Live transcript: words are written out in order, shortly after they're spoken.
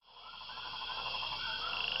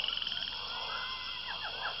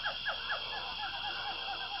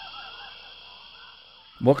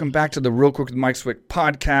Welcome back to the Real Quick with Mike Swick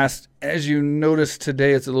podcast. As you notice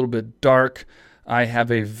today, it's a little bit dark. I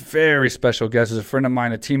have a very special guest. He's a friend of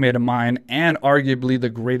mine, a teammate of mine, and arguably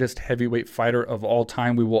the greatest heavyweight fighter of all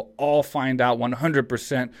time. We will all find out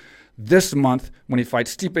 100% this month when he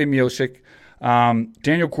fights Stipe Miocic.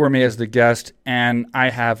 Daniel Cormier is the guest, and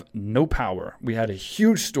I have no power. We had a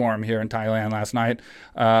huge storm here in Thailand last night.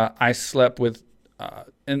 I slept with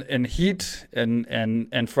in heat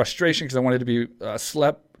and frustration because I wanted to be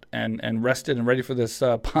slept and rested and ready for this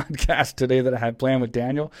podcast today that I had planned with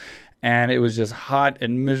Daniel. And it was just hot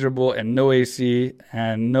and miserable and no AC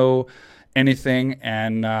and no anything.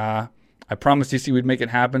 And I promised DC we'd make it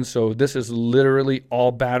happen. So this is literally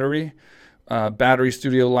all battery. Battery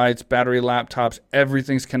studio lights, battery laptops,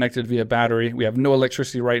 everything's connected via battery. We have no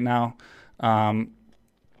electricity right now.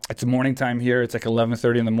 It's morning time here. It's like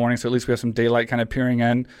 11:30 in the morning, so at least we have some daylight kind of peering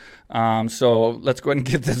in. So let's go ahead and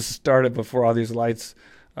get this started before all these lights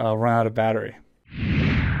run out of battery.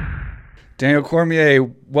 Daniel Cormier,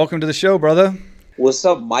 welcome to the show, brother. What's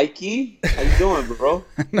up, Mikey? How you doing, bro?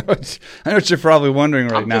 I know what you're probably wondering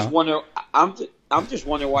right now. I'm just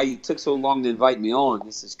wondering why you took so long to invite me on.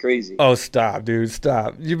 This is crazy. Oh, stop, dude,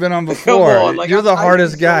 stop. You've been on before. Come on, like, you're the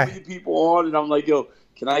hardest guy. So many people on, and I'm like, yo,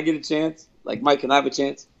 can I get a chance? Like, Mike, can I have a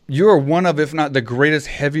chance? You are one of, if not the greatest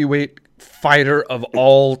heavyweight fighter of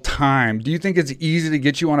all time. Do you think it's easy to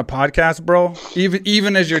get you on a podcast, bro?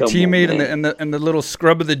 Even as your teammate in the little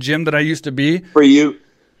scrub of the gym that I used to be? For you,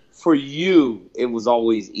 it was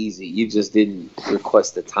always easy. You just didn't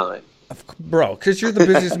request the time. Bro, because you're the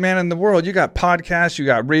busiest man in the world. You got podcasts, you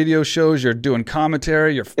got radio shows, you're doing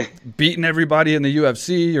commentary, you're beating everybody in the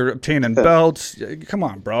UFC, you're obtaining belts. Come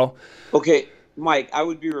on, bro. Okay. Mike, I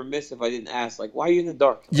would be remiss if I didn't ask, like, why are you in the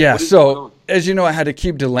dark? Like, yeah, so as you know, I had to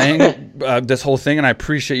keep delaying this whole thing, and I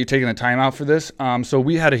appreciate you taking the time out for this. So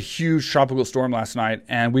we had a huge tropical storm last night,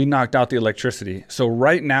 and we knocked out the electricity. So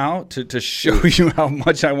right now, to show you how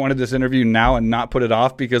much I wanted this interview now and not put it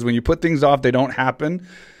off, because when you put things off, they don't happen.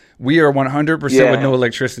 We are 100% with no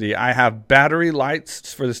electricity. I have battery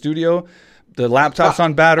lights for the studio. The laptop's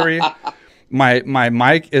on battery. My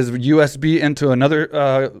mic is USB into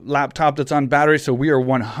another laptop that's on battery, so we are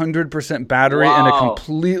 100% battery in a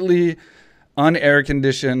completely unair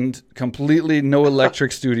conditioned, completely no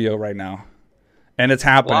electric studio right now, and it's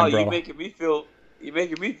happening, bro. You're making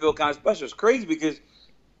me feel kind of special. It's crazy because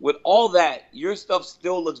with all that, your stuff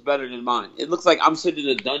still looks better than mine. It looks like I'm sitting in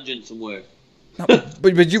a dungeon somewhere. No,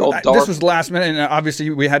 but you, this was last minute, and obviously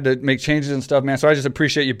we had to make changes and stuff, man. So I just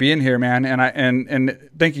appreciate you being here, man. And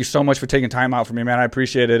thank you so much for taking time out for me, man. I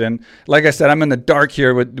appreciate it. And like I said, I'm in the dark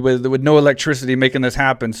here with no electricity making this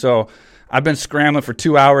happen. So I've been scrambling for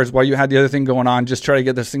 2 hours while you had the other thing going on, just trying to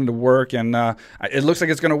get this thing to work. And it looks like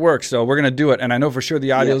it's going to work. So we're going to do it. And I know for sure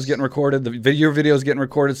the audio is getting recorded, the video is getting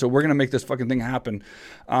recorded. So we're going to make this fucking thing happen.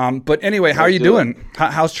 But anyway, how are you doing?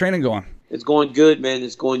 How's training going? It's going good, man.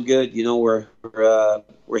 It's going good. You know,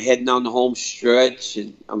 we're heading down the home stretch,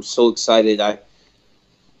 and I'm so excited.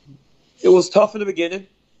 It was tough in the beginning,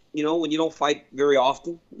 you know, when you don't fight very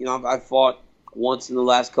often. You know, I've fought once in the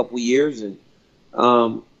last couple of years, and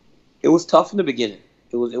it was tough in the beginning.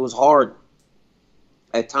 It was hard.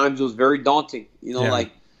 At times, it was very daunting. You know,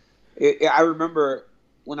 I remember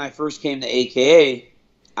when I first came to AKA,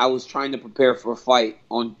 I was trying to prepare for a fight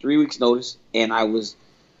on 3 weeks' notice, and I was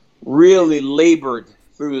really labored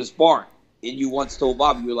through the sparring. And you once told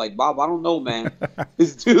Bob, you were like, Bob, I don't know, man.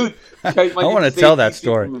 This dude. I want to tell that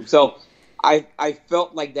story. So I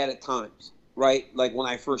felt like that at times, right? Like when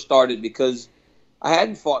I first started, because I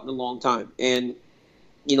hadn't fought in a long time. And,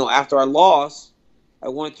 you know, after I lost, I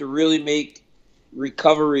wanted to really make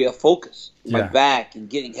recovery a focus. My back and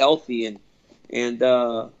getting healthy. And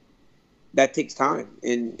that takes time.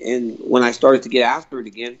 And when I started to get after it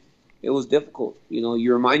again, it was difficult. You know,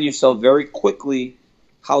 you remind yourself very quickly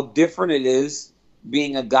how different it is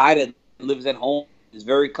being a guy that lives at home, is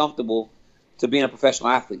very comfortable, to being a professional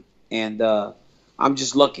athlete. And I'm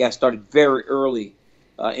just lucky I started very early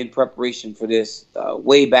in preparation for this,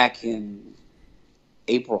 way back in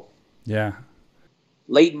April. Yeah.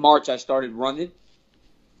 Late March, I started running.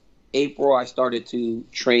 April, I started to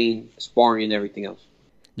train, sparring, and everything else.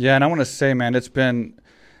 Yeah, and I want to say, man, it's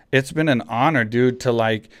been an honor, dude, to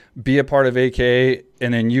like be a part of AKA,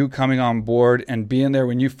 and then you coming on board and being there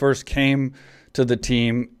when you first came to the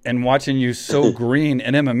team and watching you so green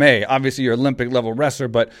in MMA. Obviously, you're an Olympic level wrestler,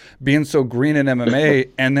 but being so green in MMA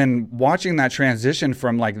and then watching that transition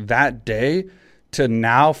from like that day to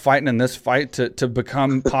now fighting in this fight to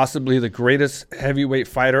become possibly the greatest heavyweight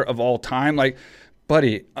fighter of all time. Like,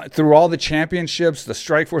 buddy, through all the championships, the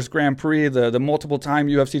Strikeforce Grand Prix, the multiple time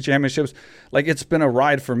UFC championships, like it's been a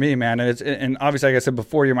ride for me, man. And obviously, like I said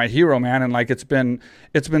before, you're my hero, man. And like it's been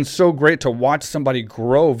so great to watch somebody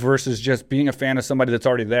grow versus just being a fan of somebody that's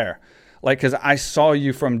already there. Like, because I saw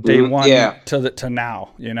you from day one to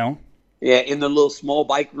now, you know. Yeah, in the little small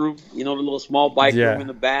bike room, the little small bike room in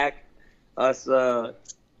the back. Us,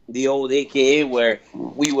 the old AKA where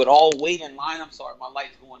we would all wait in line. I'm sorry, my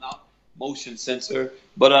light's going out. Motion sensor.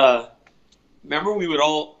 But remember, we would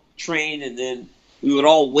all train and then we would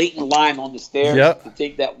all wait in line on the stairs to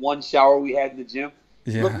take that one shower we had in the gym.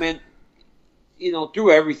 Yeah. Look, man,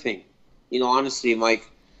 through everything, honestly, Mike,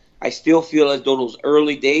 I still feel as though those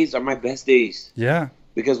early days are my best days. Yeah.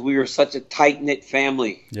 Because we were such a tight-knit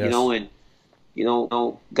family, and,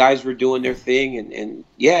 guys were doing their thing. And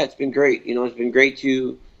yeah, it's been great. It's been great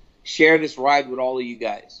to share this ride with all of you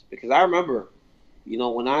guys. Because I remember,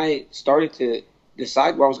 when I started to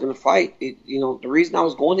decide where I was going to fight, the reason I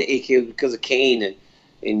was going to AK was because of Kane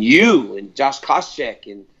and you and Josh Koscheck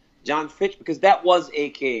and John Fitch, because that was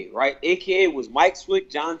AKA, right? AKA was Mike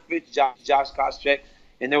Swick, John Fitch, Josh Koscheck,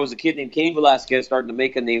 and there was a kid named Cain Velasquez starting to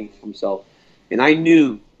make a name for himself. And I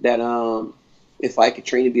knew that if I could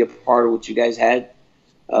train to be a part of what you guys had,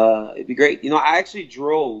 it'd be great. I actually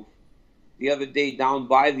drove the other day down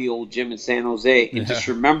by the old gym in San Jose and just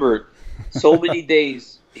remembered so many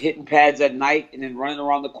days hitting pads at night and then running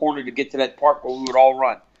around the corner to get to that park where we would all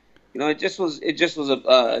run. It just was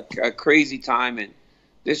a crazy time, and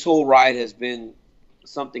this whole ride has been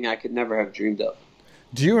something I could never have dreamed of.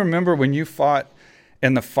 Do you remember when you fought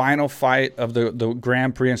in the final fight of the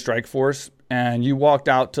Grand Prix in Strikeforce, and you walked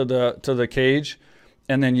out to the cage,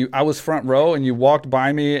 and then I was front row, and you walked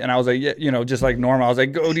by me, and I was like, just like normal. I was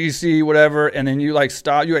like, go DC, whatever. And then you like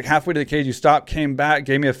stopped. You like halfway to the cage. You stopped, came back,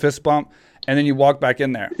 gave me a fist bump, and then you walked back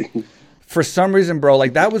in there. For some reason, bro,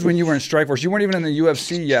 like that was when you were in Strikeforce. You weren't even in the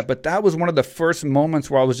UFC yet, but that was one of the first moments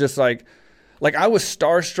where I was just like I was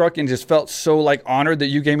starstruck and just felt so like honored that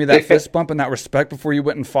you gave me that fist bump and that respect before you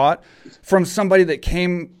went and fought from somebody that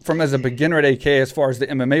came from as a beginner at AK as far as the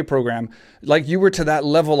MMA program. Like you were to that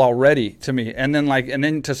level already to me. And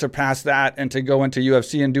then to surpass that and to go into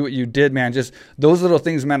UFC and do what you did, man, just those little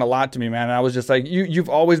things meant a lot to me, man. And I was just like, you've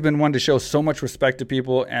always been one to show so much respect to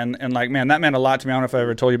people. And like, man, that meant a lot to me. I don't know if I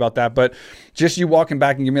ever told you about that, but just you walking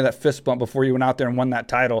back and giving me that fist bump before you went out there and won that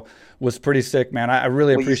title was pretty sick, man. I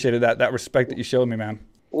really appreciated that respect that you showed me, man.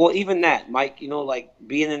 Well, even that, Mike, like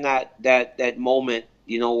being in that moment,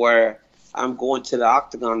 where I'm going to the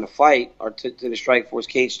octagon to fight or to the Strikeforce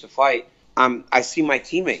cage to fight, I see my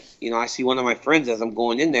teammate, I see one of my friends as I'm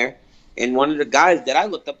going in there, and one of the guys that I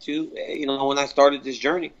looked up to, when I started this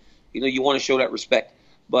journey, you want to show that respect.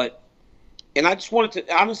 And I just wanted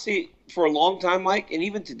to, honestly, for a long time, Mike, and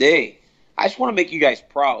even today, I just want to make you guys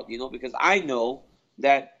proud, because I know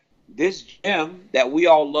that this gym that we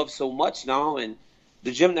all love so much now, and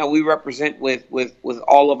the gym that we represent with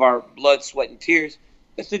all of our blood, sweat, and tears,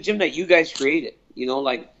 it's the gym that you guys created.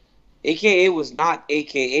 Like AKA was not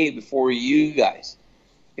AKA before you guys.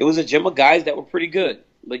 It was a gym of guys that were pretty good,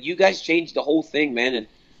 but you guys changed the whole thing, man,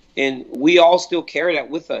 and we all still carry that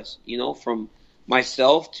with us. From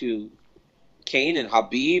myself to Kane and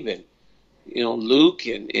Habib and Luke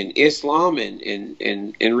and Islam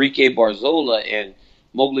and Enrique Barzola and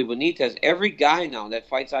Mowgli Benitez, every guy now that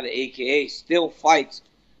fights out of AKA still fights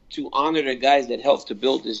to honor the guys that helped to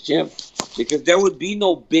build this gym. Because there would be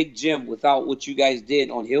no big gym without what you guys did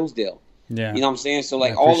on Hillsdale. Yeah. You know what I'm saying? So,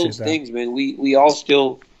 like, all those things, man, we all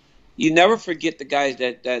still – you never forget the guys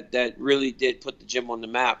that really did put the gym on the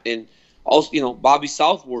map. And also, Bobby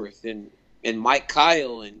Southworth and Mike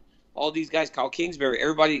Kyle and all these guys, Kyle Kingsbury,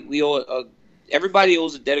 everybody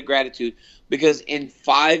owes a debt of gratitude, because in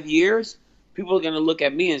 5 years – people are going to look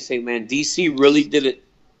at me and say, man, DC really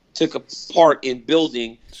took a part in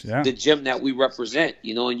building the gym that we represent,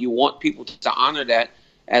 and you want people to honor that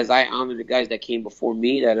as I honor the guys that came before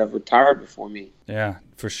me that have retired before me. Yeah,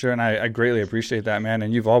 for sure. And I greatly appreciate that, man.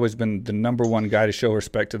 And you've always been the number one guy to show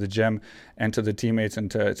respect to the gym and to the teammates and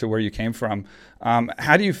to where you came from.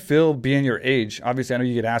 How do you feel being your age? Obviously, I know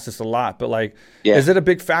you get asked this a lot, but is it a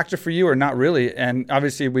big factor for you or not really? And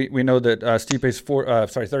obviously we know that Stipe's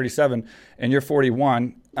 37 and you're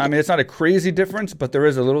 41. I mean, it's not a crazy difference, but there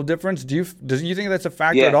is a little difference. Do you think that's a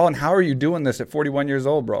factor at all? And how are you doing this at 41 years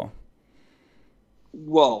old, bro?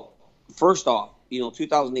 Well, first off,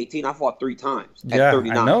 2018, I fought 3 times at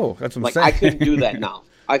 39. I know. That's what I'm saying. I couldn't do that now.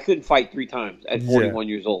 I couldn't fight 3 times at 41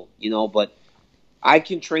 years old, but I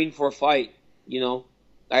can train for a fight,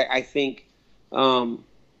 I think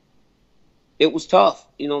it was tough.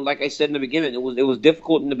 Like I said in the beginning, it was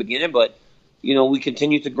difficult in the beginning, but we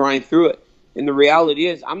continue to grind through it. And the reality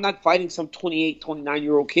is, I'm not fighting some 28,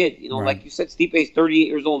 29-year-old kid. Right. Like you said, Stipe is 38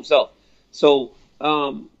 years old himself. So,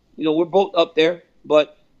 we're both up there.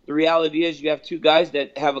 But the reality is, you have two guys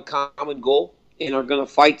that have a common goal and are going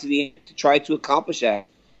to fight to the end to try to accomplish that.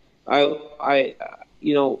 I've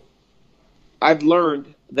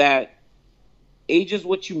learned that age is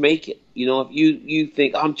what you make it. If you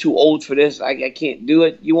think I'm too old for this, I can't do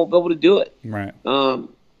it, you won't be able to do it. Right.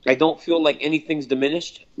 I don't feel like anything's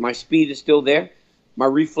diminished. My speed is still there. My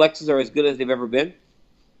reflexes are as good as they've ever been.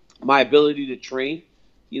 My ability to train,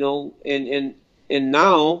 and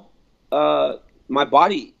now my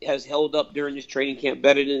body has held up during this training camp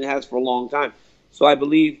better than it has for a long time. So I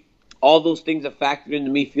believe all those things have factored into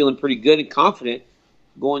me feeling pretty good and confident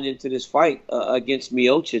going into this fight against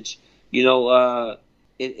Miocic.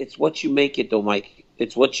 It's what you make it, though, Mike.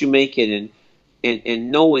 It's what you make it,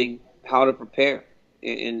 and knowing how to prepare.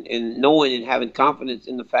 And knowing and having confidence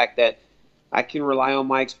in the fact that I can rely on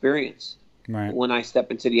my experience when I step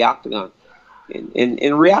into the octagon.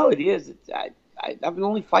 And reality is, I've been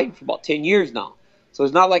only fighting for about 10 years now. So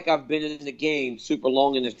it's not like I've been in the game super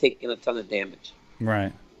long and have taken a ton of damage.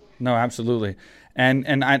 Right. No, absolutely.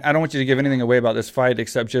 And I don't want you to give anything away about this fight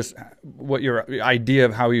except just what your idea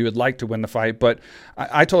of how you would like to win the fight. But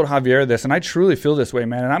I told Javier this, and I truly feel this way,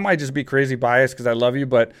 man. And I might just be crazy biased because I love you,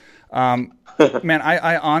 but man,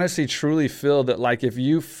 I honestly, truly feel that, like, if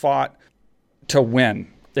you fought to win,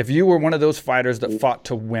 if you were one of those fighters that fought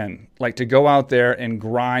to win, like to go out there and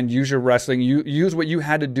grind, use your wrestling, use what you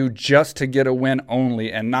had to do just to get a win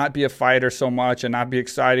only, and not be a fighter so much, and not be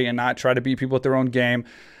exciting, and not try to beat people at their own game.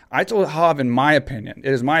 I told Hav, in my opinion,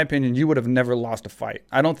 it is my opinion, you would have never lost a fight.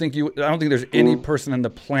 I don't think there's any person on the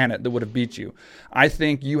planet that would have beat you. I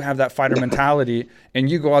think you have that fighter mentality,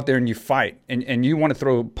 and you go out there and you fight, and you want to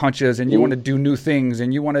throw punches, and you want to do new things,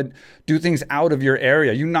 and you want to do things out of your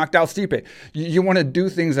area. You knocked out Stipe. You want to do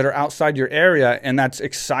things that are outside your area, and that's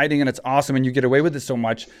exciting and it's awesome, and you get away with it so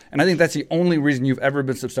much. And I think that's the only reason you've ever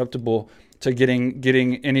been susceptible to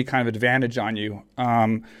getting any kind of advantage on you.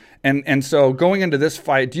 And so going into this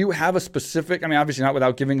fight, do you have a specific, I mean, obviously not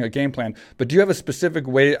without giving a game plan, but do you have a specific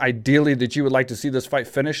way, ideally, that you would like to see this fight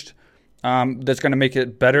finished that's going to make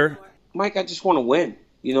it better? Mike, I just want to win.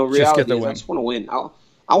 Reality is I just want to win.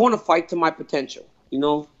 I want to fight to my potential.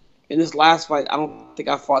 In this last fight, I don't think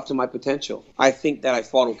I fought to my potential. I think that I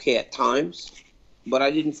fought okay at times, but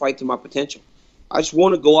I didn't fight to my potential. I just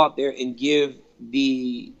want to go out there and give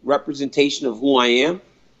the representation of who I am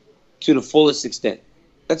to the fullest extent.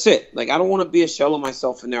 That's it. Like, I don't want to be a shell of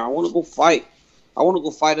myself in there. I want to go fight. I want to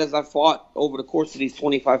go fight as I fought over the course of these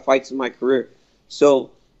 25 fights in my career.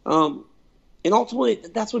 So, and ultimately,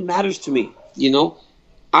 that's what matters to me.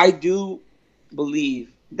 I do believe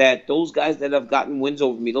that those guys that have gotten wins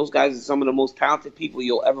over me, those guys are some of the most talented people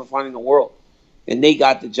you'll ever find in the world. And they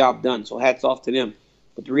got the job done. So hats off to them.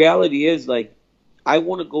 But the reality is, like, I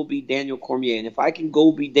want to go beat Daniel Cormier. And if I can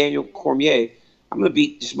go beat Daniel Cormier, I'm going to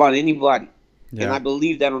beat just about anybody. Yeah. And I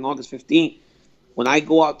believe that on August 15th, when I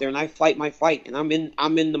go out there and I fight my fight, and I'm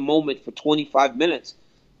in the moment for 25 minutes,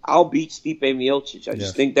 I'll beat Stipe Miocic. I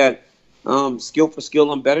just think that skill for skill,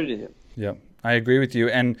 I'm better than him. Yeah, I agree with you.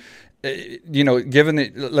 And given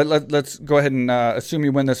that, let's go ahead and assume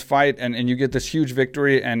you win this fight and you get this huge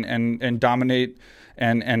victory and dominate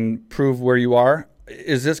and prove where you are.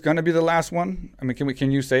 Is this going to be the last one? I mean,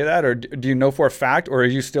 can you say that, or do you know for a fact, or are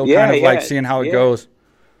you still like seeing how it goes?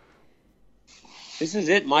 This is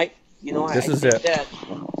it, Mike. This is it.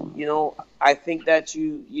 I think that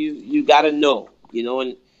you got to know,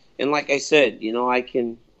 and like I said, I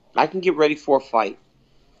can get ready for a fight,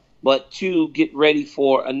 but to get ready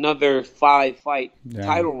for another 5-fight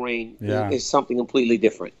title reign is something completely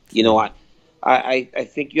different. I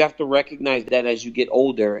think you have to recognize that as you get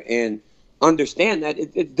older and understand that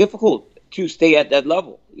it's difficult to stay at that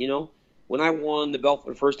level. When I won the belt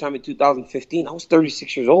for the first time in 2015, I was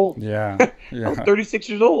 36 years old. Yeah. I was 36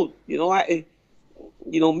 years old. Me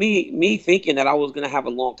thinking that I was going to have a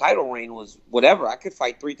long title reign was whatever. I could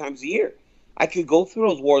fight 3 times a year. I could go through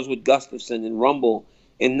those wars with Gustafsson and Rumble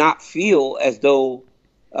and not feel as though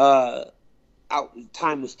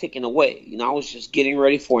time was ticking away. I was just getting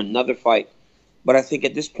ready for another fight. But I think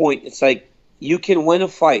at this point, it's like you can win a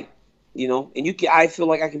fight, and I feel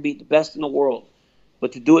like I can beat the best in the world.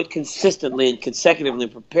 But to do it consistently and consecutively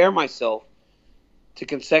and prepare myself to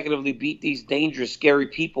consecutively beat these dangerous, scary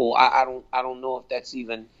people, I don't know if that's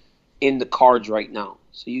even in the cards right now.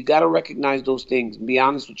 So you got to recognize those things and be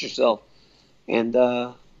honest with yourself and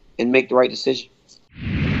make the right decision.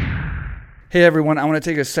 Hey everyone, I want to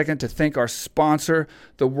take a second to thank our sponsor,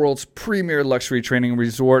 the world's premier luxury training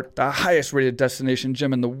resort, the highest rated destination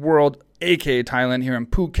gym in the world, aka Thailand, here in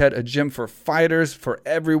Phuket, a gym for fighters, for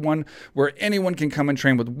everyone, where anyone can come and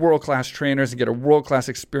train with world-class trainers and get a world-class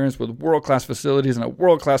experience with world-class facilities and a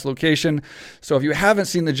world-class location. So if you haven't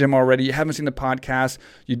seen the gym already, you haven't seen the podcast,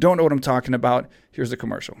 you don't know what I'm talking about, here's the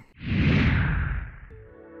commercial.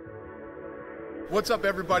 What's up,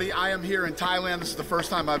 everybody? I am here in Thailand. This is the first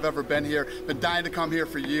time I've ever been here. Been dying to come here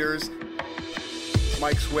for years.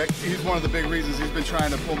 Mike Swick, he's one of the big reasons he's been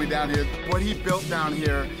trying to pull me down here. What he built down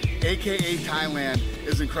here, aka Thailand,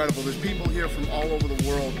 is incredible. There's people here from all over the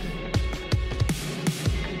world.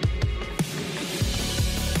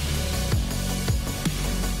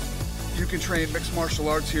 You can train mixed martial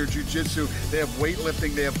arts here, jiu-jitsu. They have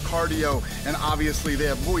weightlifting, they have cardio, and obviously they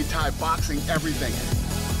have Muay Thai, boxing, everything.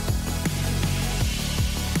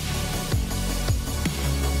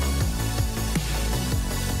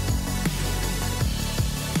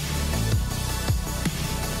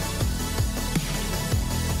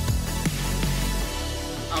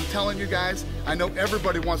 I'm telling you guys, I know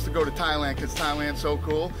everybody wants to go to Thailand because Thailand's so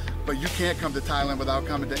cool, but you can't come to Thailand without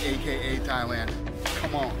coming to AKA Thailand.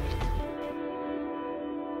 Come on.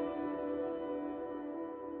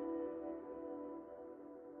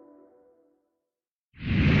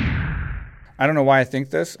 I don't know why I think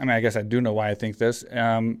this. I mean, I guess I do know why I think this.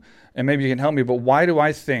 And maybe you can help me, but why do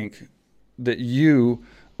I think that you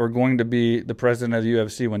are going to be the president of the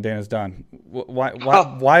UFC when Dana's done? Why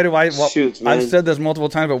do I? Well, Shoot, man. I've said this multiple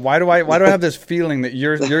times, but why do I have this feeling that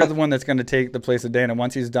you're the one that's going to take the place of Dana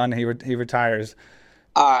once he's done? He retires.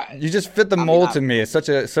 You just fit the mold to me. It's such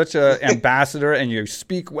a ambassador, and you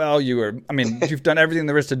speak well. You've done everything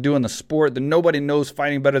there is to do in the sport. That nobody knows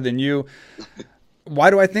fighting better than you. Why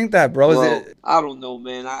do I think that, bro? I don't know,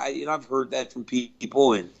 man. I've heard that from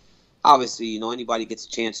people, and obviously, anybody gets a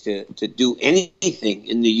chance to do anything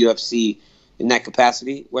in the UFC in that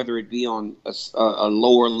capacity, whether it be on a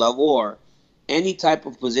lower level or any type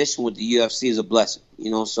of position with the UFC, is a blessing.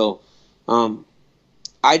 So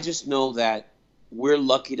I just know that we're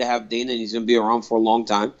lucky to have Dana, and he's going to be around for a long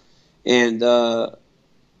time. And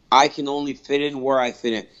I can only fit in where I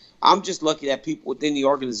fit in. I'm just lucky that people within the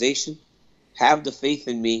organization have the faith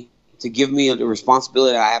in me to give me the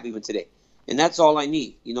responsibility that I have even today. And that's all I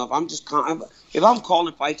need. If I'm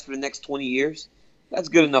calling fights for the next 20 years, that's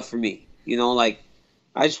good enough for me. I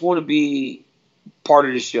just want to be part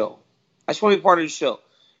of the show.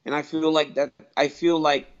 And I feel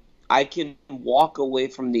like I can walk away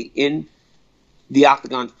from the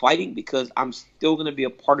octagon fighting because I'm still going to be a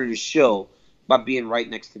part of the show by being right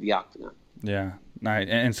next to the octagon. Yeah. Nice.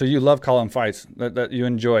 And so you love calling fights. That you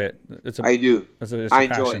enjoy it. I do. I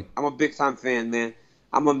enjoy it. I'm a big time fan, man.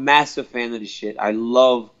 I'm a massive fan of this shit. I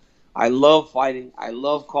love fighting. I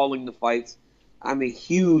love calling the fights. I'm a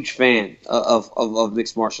huge fan of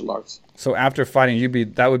mixed martial arts. So after fighting, you'd be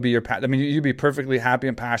your you'd be perfectly happy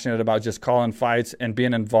and passionate about just calling fights and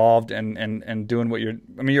being involved and doing what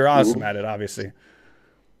you're awesome at it, obviously.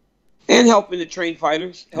 And helping to train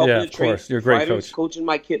fighters. Of course. You're a great coach. Coaching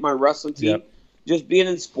my wrestling team. Yep. Just being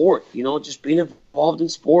in sport, just being involved in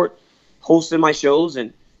sport, hosting my shows,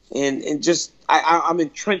 and just I'm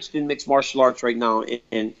entrenched in mixed martial arts right now,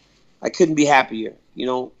 and I couldn't be happier.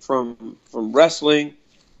 From wrestling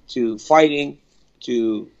to fighting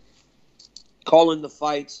to calling the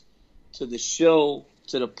fights to the show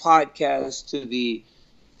to the podcast to the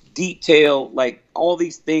detail, like all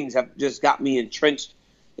these things have just got me entrenched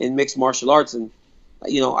in mixed martial arts. And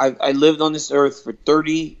I lived on this earth for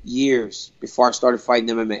 30 years before I started fighting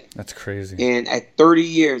MMA. That's crazy. And at 30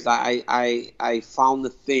 years, I found the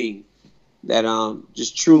thing that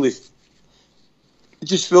just truly, it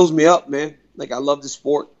just fills me up, man. Like, I love the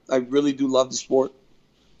sport. I really do love the sport.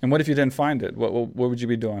 And what if you didn't find it? What would you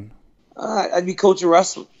be doing? I'd be coaching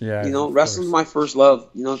wrestling. Yeah. Wrestling's my first love.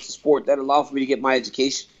 It's a sport that allowed for me to get my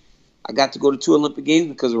education. I got to go to 2 Olympic Games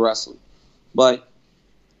because of wrestling. But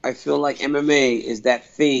I feel like MMA is that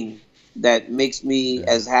thing that makes me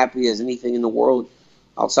as happy as anything in the world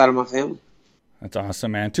outside of my family. That's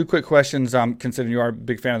awesome, man. 2 quick questions. Considering you are a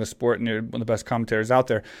big fan of the sport and you're one of the best commentators out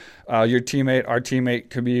there. Our teammate,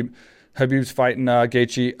 Khabib's fighting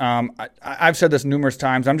Gaethje. I've said this numerous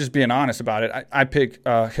times. I'm just being honest about it. I pick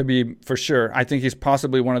Khabib for sure. I think he's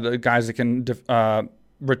possibly one of the guys that can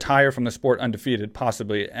retire from the sport undefeated,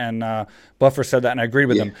 possibly. And Buffer said that, and I agree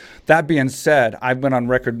with him. That being said, I've been on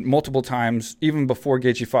record multiple times, even before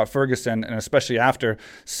Gaethje fought Ferguson, and especially after,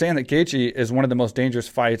 saying that Gaethje is one of the most dangerous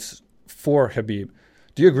fights for Khabib.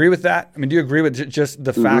 Do you agree with that? I mean, do you agree with just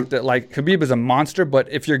the fact that, like, Khabib is a monster,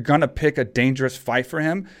 but if you're going to pick a dangerous fight for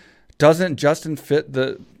him, doesn't Justin fit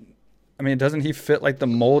doesn't he fit like the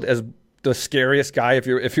mold as the scariest guy if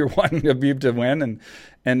you're wanting Khabib to win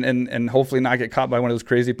and hopefully not get caught by one of those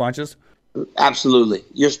crazy punches? Absolutely.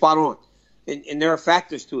 You're spot on. And there are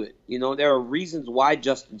factors to it. You know, there are reasons why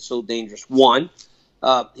Justin's so dangerous. One,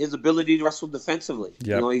 his ability to wrestle defensively.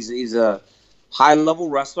 Yep. You know, he's a high-level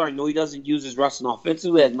wrestler. I know he doesn't use his wrestling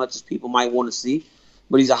offensively as much as people might want to see,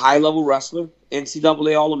 but he's a high-level wrestler,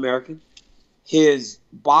 NCAA All-American. His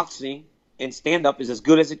boxing and stand-up is as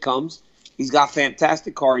good as it comes. He's got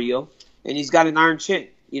fantastic cardio, and he's got an iron chin.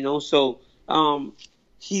 You know, so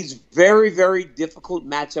he's very, very difficult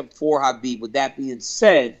matchup for Khabib. With that being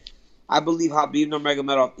said, I believe Khabib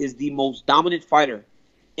Nurmagomedov is the most dominant fighter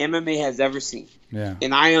MMA has ever seen. Yeah.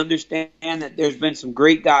 And I understand that there's been some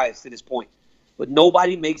great guys to this point, but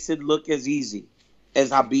nobody makes it look as easy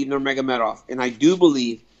as Khabib Nurmagomedov. And I do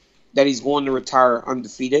believe that he's going to retire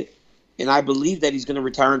undefeated, and I believe that he's going to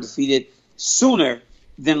retire undefeated sooner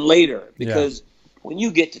than later, because when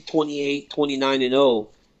you get to 28, 29-0,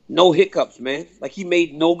 no hiccups, man. Like, he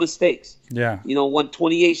made no mistakes. Yeah. You know, won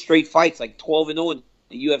 28 straight fights, like 12-0 in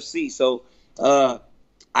the UFC. So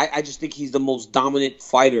I just think he's the most dominant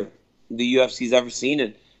fighter the UFC's ever seen,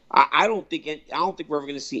 and I don't think we're ever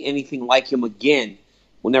going to see anything like him again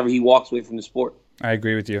whenever he walks away from the sport. I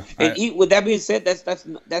agree with you. And with that being said,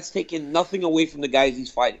 that's taking nothing away from the guys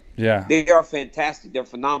he's fighting. Yeah. They are fantastic. They're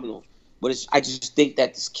phenomenal. But I just think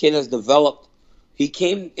that this kid has developed. He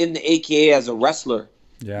came in the AKA as a wrestler,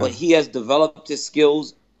 but he has developed his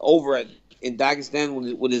skills over in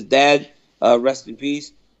Dagestan with his dad, rest in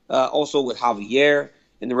peace, also with Javier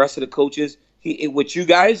and the rest of the coaches. With you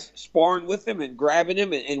guys sparring with him and grabbing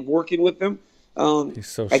him and working with him, he's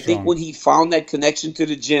so strong. I think when he found that connection to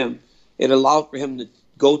the gym, it allowed for him to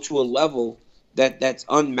go to a level that's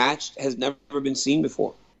unmatched, has never been seen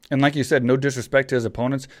before. And like you said, no disrespect to his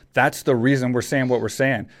opponents. That's the reason we're saying what we're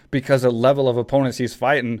saying, because the level of opponents he's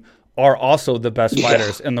fighting are also the best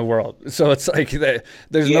fighters in the world. So it's like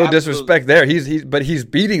there's no disrespect there. But he's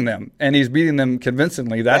beating them, and he's beating them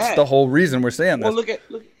convincingly. That's the whole reason we're saying that.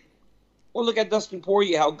 Well, look at Dustin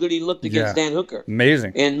Poirier, how good he looked against Dan Hooker.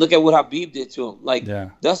 Amazing. And look at what Khabib did to him. Like,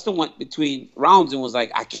 Dustin went between rounds and was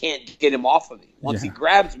like, I can't get him off of me. Once he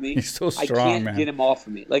grabs me, he's so strong, I can't get him off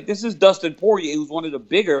of me. Like, this is Dustin Poirier, who's one of the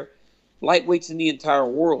bigger lightweights in the entire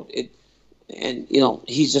world. And, you know,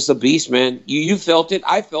 he's just a beast, man. You felt it.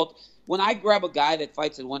 I felt when I grab a guy that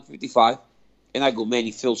fights at 155 and I go, man,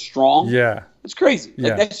 he feels strong. Yeah. It's crazy.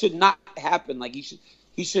 Like, that should not happen. Like,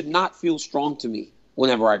 he should not feel strong to me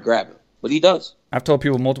whenever I grab him. But he does. I've told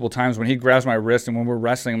people multiple times when he grabs my wrist and when we're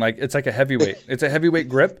wrestling, like, it's like a heavyweight. It's a heavyweight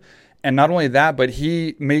grip. And not only that, but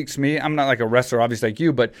he makes me, I'm not like a wrestler, obviously, like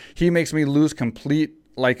you, but he makes me lose complete,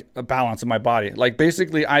 like, a balance of my body. Like,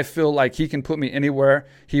 basically, I feel like he can put me anywhere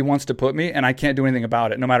he wants to put me, and I can't do anything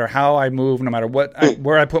about it. No matter how I move, no matter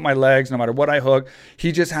where I put my legs, no matter what I hook,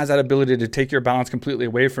 he just has that ability to take your balance completely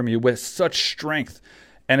away from you with such strength.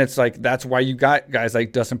 And it's like, that's why you got guys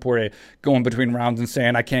like Dustin Poirier going between rounds and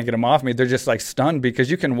saying, I can't get him off me. They're just like stunned, because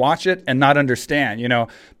you can watch it and not understand, you know.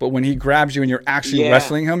 But when he grabs you and you're actually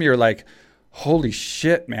wrestling him, you're like, holy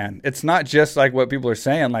shit, man. It's not just like what people are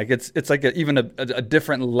saying. Like, it's like even a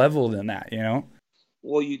different level than that, you know.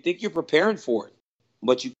 Well, you think you're preparing for it,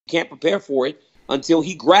 but you can't prepare for it until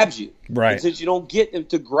he grabs you. Right. And since you don't get him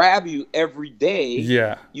to grab you every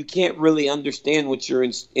day, you can't really understand what you're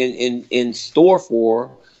in store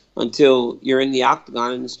for until you're in the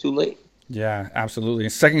octagon and it's too late. Yeah, absolutely.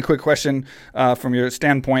 Second quick question from your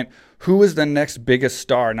standpoint. Who is the next biggest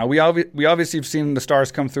star? Now, we obviously have seen the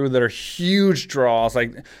stars come through that are huge draws.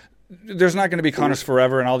 Like, there's not going to be Connor's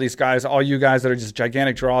Forever and all these guys, all you guys that are just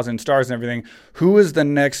gigantic draws and stars and everything. Who is the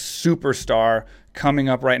next superstar coming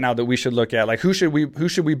up right now that we should look at? Like, who should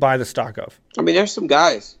we buy the stock of? I mean, there's some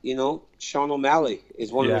guys, you know. Sean O'Malley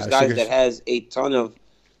is one of those guys that has a ton of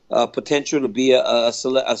potential to be a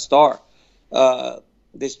star.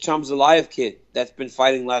 This Chamzalaev kid that's been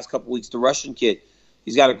fighting the last couple weeks, the Russian kid,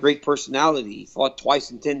 he's got a great personality. He fought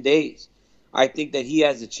twice in 10 days. I think that he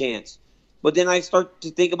has a chance. But then I start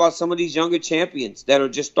to think about some of these younger champions that are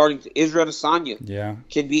just starting to. Israel Adesanya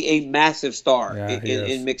can be a massive star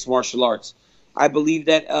in mixed martial arts. I believe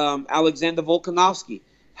that Alexander Volkanovski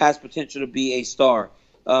has potential to be a star.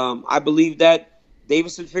 I believe that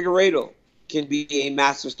Davison Figueiredo can be a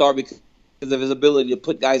massive star because of his ability to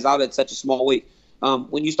put guys out at such a small weight.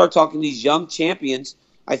 When you start talking these young champions,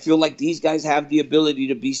 I feel like these guys have the ability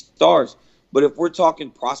to be stars. But if we're talking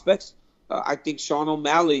prospects, I think Sean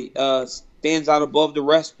O'Malley stands out above the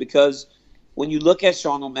rest, because when you look at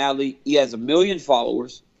Sean O'Malley, he has 1 million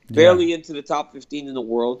followers, barely into the top 15 in the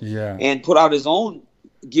world, and put out his own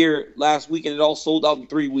gear last week, and it all sold out in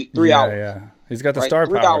 3 hours. Yeah, he's got the right? star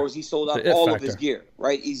 3 power. hours, he sold out all of his gear.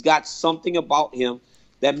 Right, he's got something about him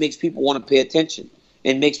that makes people want to pay attention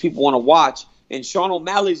and makes people want to watch. And Sean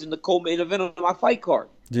O'Malley's in the co-main event of my fight card.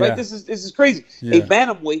 Yeah. Right, this is crazy. Yeah. A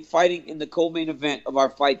bantamweight fighting in the co-main event of our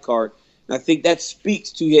fight card, and I think that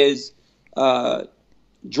speaks to his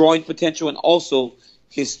drawing potential and also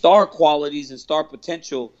his star qualities and star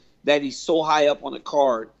potential that he's so high up on the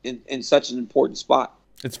card in such an important spot.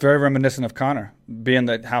 It's very reminiscent of Conor, being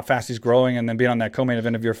that how fast he's growing and then being on that co-main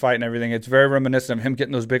event of your fight and everything. It's very reminiscent of him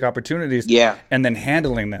getting those big opportunities and then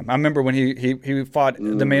handling them. I remember when he fought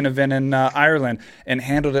the main event in Ireland and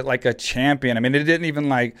handled it like a champion. I mean, it didn't even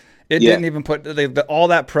didn't even put all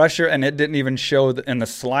that pressure, and it didn't even show in the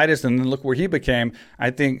slightest. And then look where he became.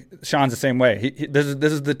 I think Sean's the same way. This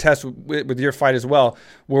is the test with your fight as well,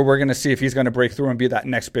 where we're going to see if he's going to break through and be that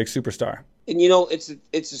next big superstar. And it's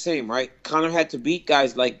the same, right? Conor had to beat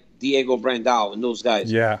guys like Diego Brandao and those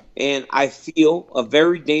guys. Yeah. And I feel a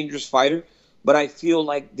very dangerous fighter, but I feel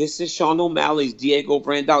like this is Sean O'Malley's Diego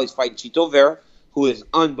Brandao. He's fighting Chito Vera, who is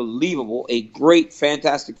unbelievable, a great,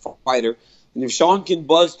 fantastic fighter. And if Sean can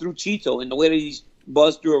buzz through Chito in the way that he's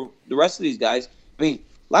buzzed through the rest of these guys, I mean,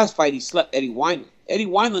 last fight he slept Eddie Wineland. Eddie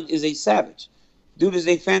Wineland is a savage. Dude is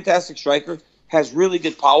a fantastic striker, has really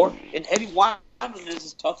good power, and Eddie Wineland is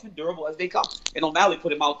as tough and durable as they come. And O'Malley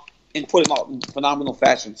put him out in phenomenal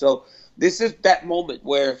fashion. So this is that moment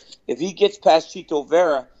where if he gets past Chito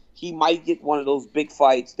Vera, he might get one of those big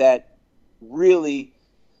fights that really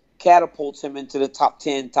catapults him into the top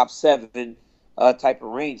 10, top 7 type of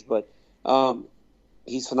range. But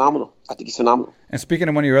he's phenomenal. I think he's phenomenal. And speaking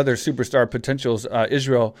of one of your other superstar potentials,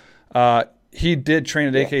 Israel, he did train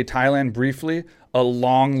at AK Thailand briefly a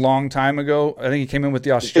long time ago. I think he came in with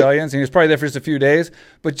the Australians, and he was probably there for just a few days.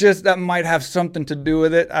 But just that might have something to do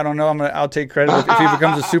with it. I don't know. I'll take credit if he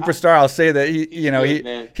becomes a superstar. I'll say that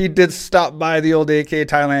he did stop by the old AK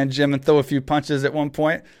Thailand gym and throw a few punches at one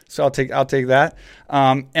point. So I'll take that.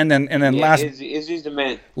 And then Izzy's the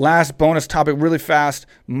man. Last bonus topic, really fast.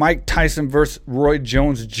 Mike Tyson versus Roy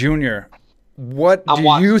Jones Jr. What do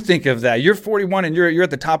you think of that? You're 41 and you're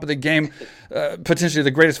at the top of the game, potentially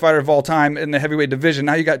the greatest fighter of all time in the heavyweight division.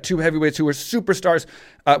 Now you got two heavyweights who are superstars.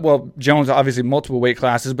 Jones obviously multiple weight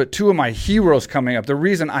classes, but two of my heroes coming up. The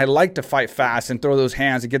reason I like to fight fast and throw those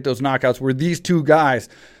hands and get those knockouts were these two guys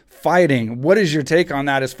fighting. What is your take on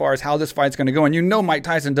that as far as how this fight's going to go? And Mike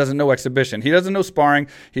Tyson doesn't know exhibition. He doesn't know sparring.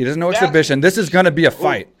 He doesn't know exhibition. This is going to be a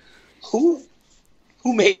fight.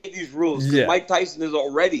 Who made these rules? Yeah. Mike Tyson is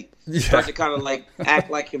already starting to kind of act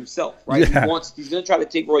like himself, right? Yeah. He's going to try to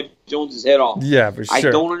take Roy Jones' head off. Yeah, for sure. I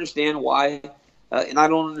don't understand why, and I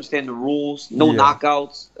don't understand the rules. No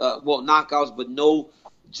knockouts. Knockouts, but no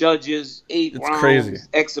judges. 8 rounds. Crazy.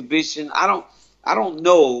 Exhibition. I don't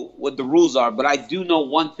know what the rules are, but I do know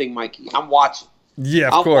one thing, Mikey. I'm watching. Yeah,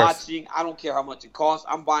 of I'm course. watching. I don't care how much it costs.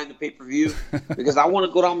 I'm buying the pay-per-view because I want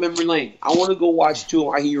to go down memory lane. I want to go watch two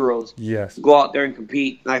of my heroes go out there and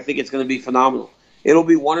compete, and I think it's going to be phenomenal. It'll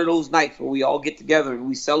be one of those nights where we all get together and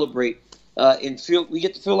we celebrate and we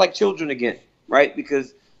get to feel like children again, right?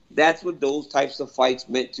 Because that's what those types of fights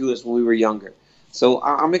meant to us when we were younger. So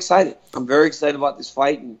I'm excited. I'm very excited about this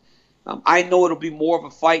fight, and I know it'll be more of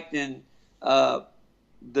a fight than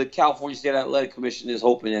the California State Athletic Commission is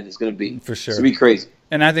hoping that it's going to be. For sure. It's going to be crazy.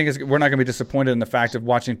 And I think we're not going to be disappointed in the fact of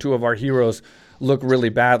watching two of our heroes look really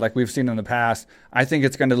bad like we've seen in the past. I think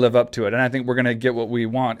it's going to live up to it. And I think we're going to get what we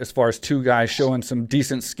want as far as two guys showing some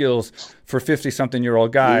decent skills for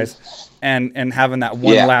 50-something-year-old guys and having that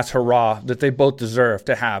one last hurrah that they both deserve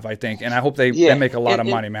to have, I think. And I hope they make a lot of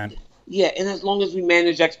money, man. Yeah, and as long as we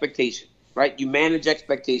manage expectation, right? You manage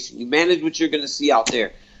expectation. You manage what you're going to see out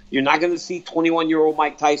there. You're not going to see 21-year-old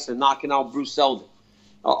Mike Tyson knocking out Bruce Seldon,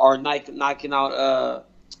 or knocking out,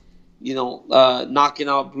 knocking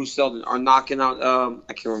out Bruce Seldon, or knocking out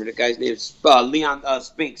I can't remember the guy's name, Leon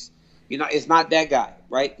Spinks. It's not that guy,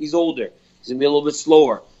 right? He's older. He's gonna be a little bit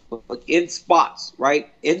slower, but in spots,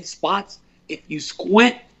 right? In spots, if you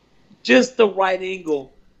squint just the right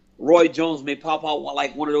angle, Roy Jones may pop out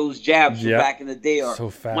like one of those jabs from back in the day, or so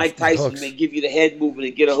fast, Mike Tyson may give you the head movement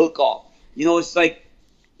and get a hook off. It's like.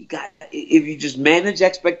 If you just manage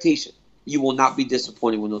expectation, you will not be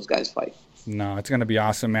disappointed when those guys fight. No, it's going to be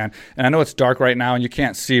awesome, man. And I know it's dark right now and you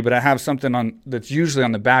can't see, but I have something on that's usually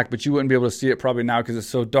on the back, but you wouldn't be able to see it probably now because it's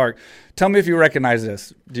so dark. Tell me if you recognize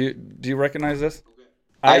this. Do you recognize this?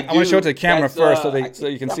 I want to show it to the camera first so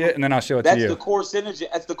you can see it, and then I'll show it to you. That's the Course Energy.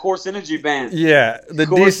 That's the Course Energy band. Yeah, the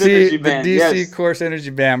DC Course Energy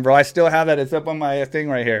band, bro. I still have that. It's up on my thing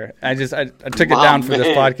right here. I took it down for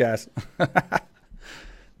this podcast.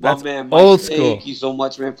 That's man, Mike, old school. Thank you so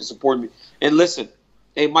much, man, for supporting me. And listen,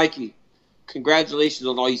 hey, Mikey, congratulations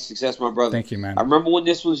on all your success, my brother. Thank you, man. I remember when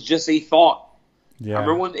this was just a thought. Yeah. I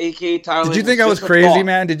remember when AKA Thailand. Did you think I was crazy,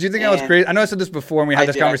 man? Did you think I was crazy? I know I said this before when we had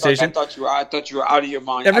this conversation. I thought you were out of your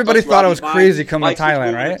mind. Everybody thought I was crazy coming to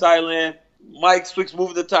Thailand, right? Thailand. Mike Swick's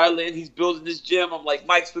moving to Thailand. He's building this gym. I'm like,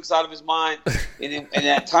 Mike Swick's out of his mind. And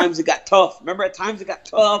at times it got tough. Remember, at times it got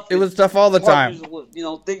tough. It was tough all the time. You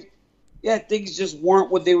know, things just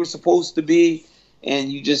weren't what they were supposed to be,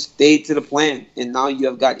 and you just stayed to the plan. And now you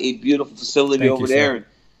have got a beautiful facility over there. And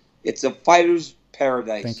it's a fighter's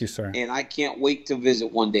paradise. Thank you, sir. And I can't wait to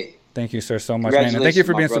visit one day. Thank you, sir, so much, man. And thank you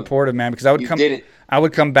for being supportive, man, because I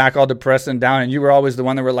would come back all depressed and down, and you were always the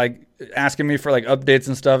one that were, like, asking me for, like, updates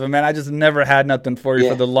and stuff. And, man, I just never had nothing for you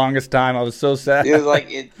for the longest time. I was so sad. It was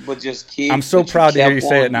like but just keep. I'm so proud to hear you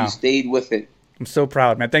say it now. You stayed with it. I'm so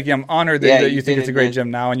proud, man. Thank you. I'm honored that you think it's a great gym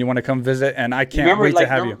now and you want to come visit, and I can't wait to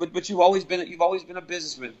have you. But you've always been a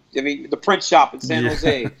businessman. I mean, the print shop in San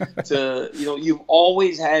Jose. You've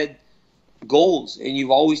always had goals, and you've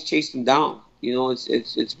always chased them down. You know,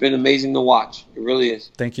 it's been amazing to watch. It really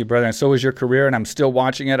is. Thank you, brother. And so is your career, and I'm still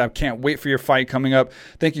watching it. I can't wait for your fight coming up.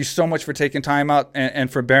 Thank you so much for taking time out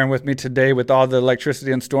and for bearing with me today with all the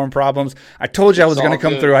electricity and storm problems. I told you I was going to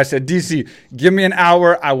come through. I said, DC, give me an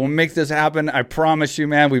hour. I will make this happen. I promise you,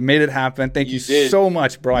 man. We made it happen. Thank you so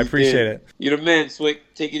much, bro. I appreciate it. You're the man,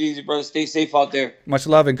 Swick. Take it easy, brother. Stay safe out there. Much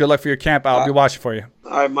love and good luck for your camp. I'll be watching for you.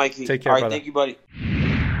 All right, Mikey. Take care, brother. Thank you, buddy.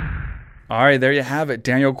 All right, there you have it.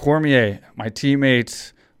 Daniel Cormier, my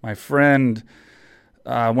teammate, my friend,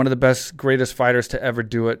 one of the best, greatest fighters to ever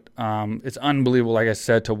do it. It's unbelievable, like I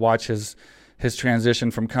said, to watch his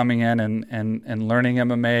transition from coming in and learning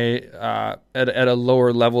MMA at a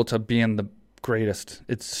lower level to being the greatest.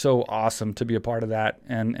 It's so awesome to be a part of that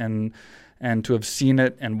and to have seen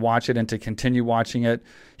it and watch it and to continue watching it.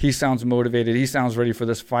 He sounds motivated. He sounds ready for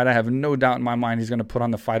this fight. I have no doubt in my mind he's going to put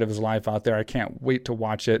on the fight of his life out there. I can't wait to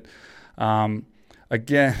watch it.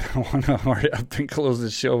 Again, I want to hurry up and close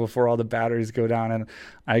the show before all the batteries go down and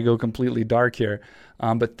I go completely dark here.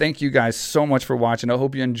 But thank you guys so much for watching. I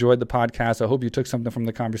hope you enjoyed the podcast. I hope you took something from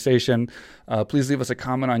the conversation. Please leave us a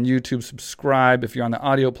comment on YouTube. Subscribe if you're on the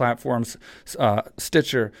audio platforms,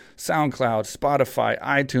 Stitcher, SoundCloud, Spotify,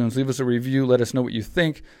 iTunes. Leave us a review. Let us know what you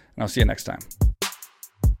think. And I'll see you next time.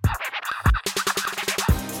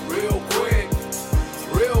 Real quick,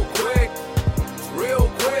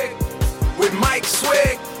 with Mike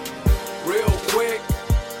Swick.